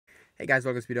Hey guys,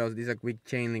 welcome to videos. This is a quick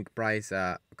Chainlink price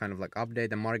kind of like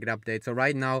update, a market update. So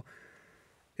right now,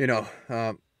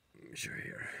 show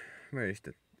here. Where is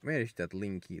that? Where is that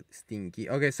linky stinky?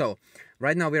 Okay, so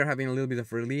right now we are having a little bit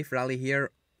of relief rally here.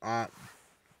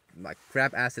 Like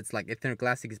crap assets like Ethereum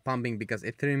Classic is pumping because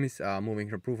Ethereum is moving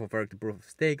from proof of work to proof of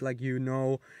stake, like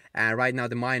and right now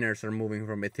the miners are moving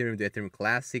from Ethereum to Ethereum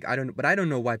Classic. I don't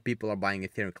know why people are buying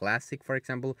Ethereum Classic, for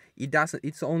example.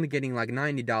 It's only getting like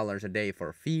 $90 a day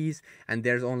for fees, and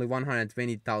there's only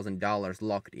 $120,000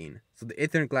 locked in. So the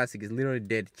Ethereum Classic is literally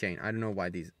dead chain. I don't know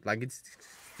why it's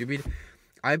stupid.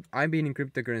 I've been in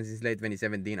cryptocurrency since late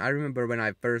 2017. I remember when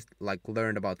I first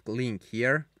learned about Link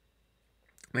here,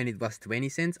 when it was 20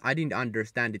 cents. I didn't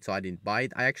understand it, so I didn't buy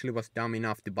it. I actually was dumb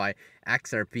enough to buy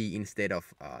XRP instead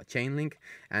of Chainlink,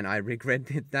 and I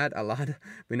regretted that a lot,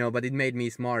 but it made me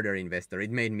a smarter investor.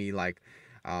 It made me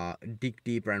dig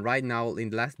deeper, and right now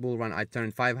in the last bull run I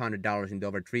turned $500 into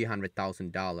over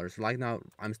 $300,000. Right now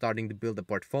I'm starting to build a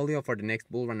portfolio for the next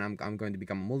bull run. I'm going to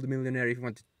become a multimillionaire. If you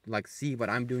want to see what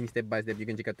I'm doing step by step, you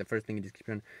can check out the first link in the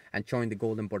description and join the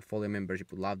golden portfolio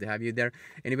membership. Would love to have you there.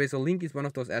 Anyway, so Link is one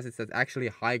of those assets that's actually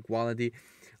high quality,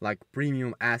 like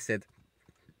premium asset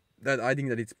that I think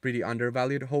that it's pretty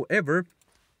undervalued. However,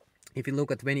 if you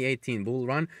look at 2018 bull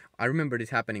run, I remember this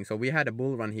happening. So we had a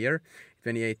bull run here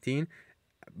 2018.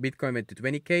 Bitcoin went to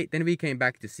 20k, then we came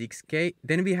back to 6k,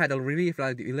 then we had a relief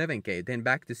rally to 11k, then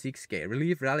back to 6k,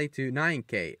 relief rally to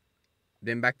 9k,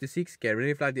 then back to 6k,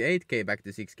 relief rally to 8k, back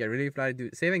to 6k, relief rally to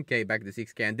 7k, back to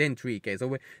 6k, and then 3k.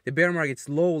 So the bear market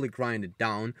slowly grinded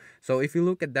down. So if you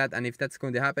look at that, and if that's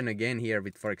going to happen again here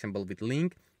with, for example, with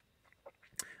Link,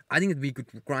 I think that we could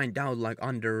grind down like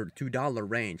under $2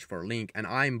 range for Link, and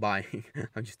I'm buying.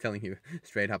 I'm just telling you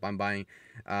straight up, I'm buying.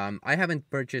 I haven't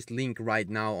purchased Link right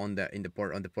now on the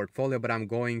portfolio, but I'm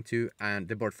going to, and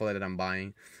the portfolio that I'm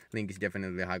buying, Link is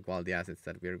definitely high quality assets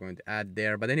that we are going to add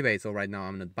there. But anyway, so right now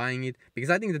I'm not buying it because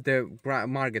I think that the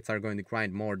markets are going to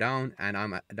grind more down, and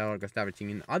I'm averaging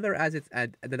in other assets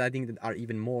that I think that are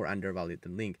even more undervalued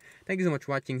than Link. Thank you so much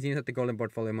for watching. See you at the golden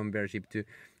portfolio membership to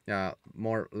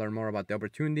learn more about the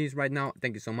opportunities right now.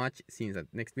 Thank you so much. See you in the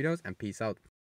next videos, and peace out.